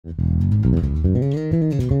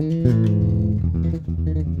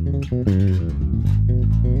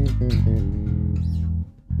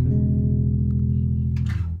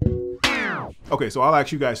Okay, so I'll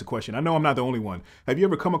ask you guys a question. I know I'm not the only one. Have you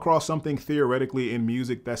ever come across something theoretically in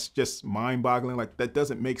music that's just mind-boggling? Like, that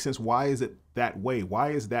doesn't make sense. Why is it that way? Why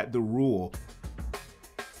is that the rule?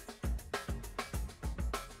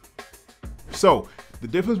 So, the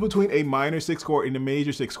difference between a minor 6 chord and a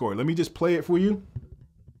major 6 chord. Let me just play it for you.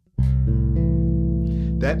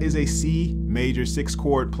 That is a C major 6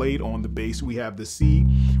 chord played on the bass. We have the C,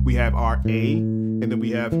 we have our A, and then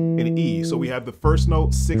we have an E. So we have the first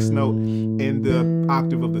note, 6th note, and the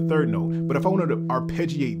octave of the 3rd note. But if I wanted to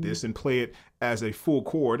arpeggiate this and play it as a full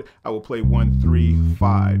chord, I will play 1, 3,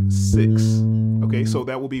 5, 6. Okay, so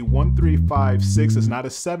that will be 1, 3, 5, 6. It's not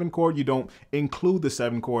a 7 chord. You don't include the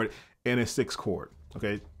 7 chord in a 6 chord.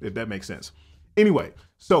 Okay, if that makes sense. Anyway,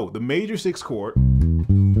 so the major 6 chord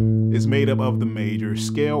is made up of the major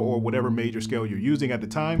scale, or whatever major scale you're using at the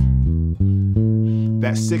time.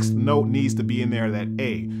 That 6th note needs to be in there, that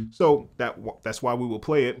A. So that's why we will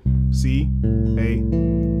play it C, A,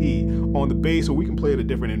 E on the bass, or we can play it a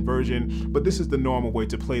different inversion, but this is the normal way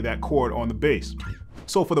to play that chord on the bass.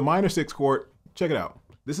 So for the minor 6 chord, check it out.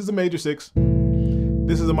 This is a major 6.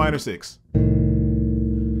 This is a minor 6.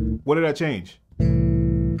 What did I change?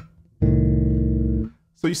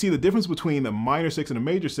 So you see the difference between the minor 6 and the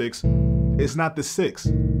major 6 is not the 6.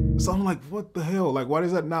 So I'm like, what the hell? Like, why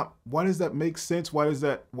does that make sense? Why is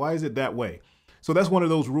it that way? So that's one of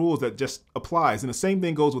those rules that just applies. And the same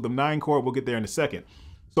thing goes with the 9 chord. We'll get there in a second.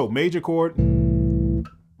 So major chord,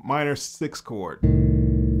 minor 6 chord,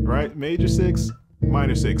 right? Major 6,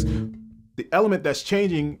 minor 6. The element that's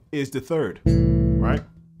changing is the 3rd, right?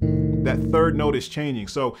 That 3rd note is changing.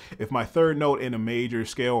 So if my 3rd note in a major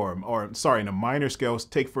scale, or sorry, in a minor scale,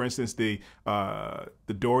 take for instance the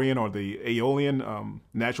Dorian or the Aeolian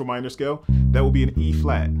natural minor scale, that will be an E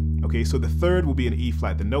flat. Okay, so the 3rd will be an E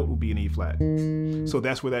flat. The note will be an E flat. So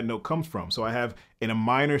that's where that note comes from. So I have in a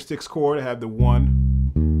minor 6 chord, I have the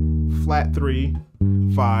 1, flat 3,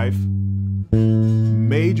 5,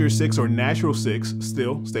 major 6 or natural 6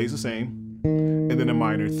 still stays the same, and then a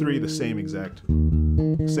minor 3, the same exact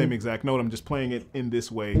note. I'm just playing it in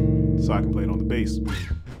this way so I can play it on the bass.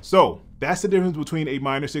 So that's the difference between a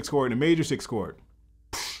minor 6 chord and a major 6 chord,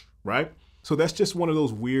 right? So that's just one of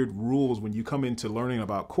those weird rules when you come into learning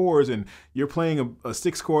about chords and you're playing a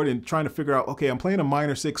 6 chord and trying to figure out, okay, I'm playing a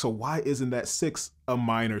minor 6, so why isn't that 6 a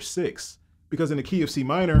minor 6? Because in the key of C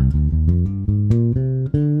minor,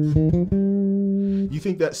 you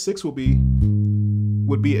think that 6 would be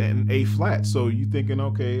an A flat. So you're thinking,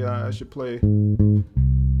 okay, I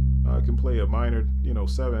can play a minor,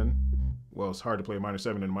 7. Well, it's hard to play a minor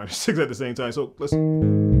 7 and a minor 6 at the same time. So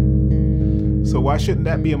why shouldn't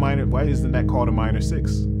that be a minor? Why isn't that called a minor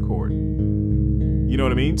 6 chord? You know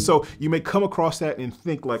what I mean? So you may come across that and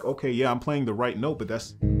think like, okay, yeah, I'm playing the right note, but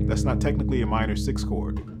that's not technically a minor 6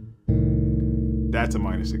 chord. That's a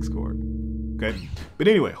minor 6 chord. Okay. But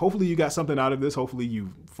anyway, hopefully you got something out of this. Hopefully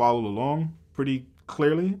you followed along pretty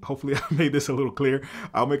clearly. Hopefully I made this a little clear.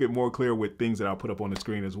 I'll make it more clear with things that I'll put up on the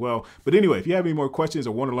screen as well. But anyway, if you have any more questions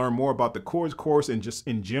or want to learn more about the chords course and just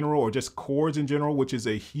in general, or just chords in general, which is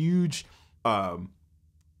a huge,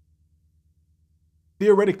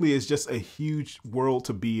 theoretically is just a huge world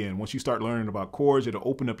to be in. Once you start learning about chords, it'll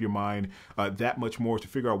open up your mind that much more to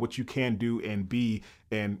figure out what you can do and be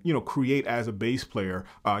and, create as a bass player.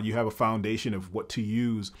 You have a foundation of what to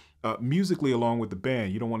use musically along with the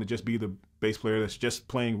band. You don't want to just be the bass player that's just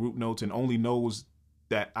playing root notes and only knows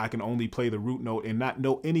that I can only play the root note and not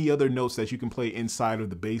know any other notes that you can play inside of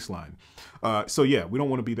the bass line. So yeah, we don't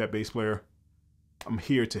want to be that bass player. I'm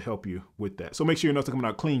here to help you with that. So make sure your notes are coming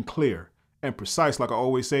out clean, clear, and precise like I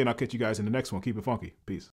always say, and I'll catch you guys in the next one. Keep it funky. Peace.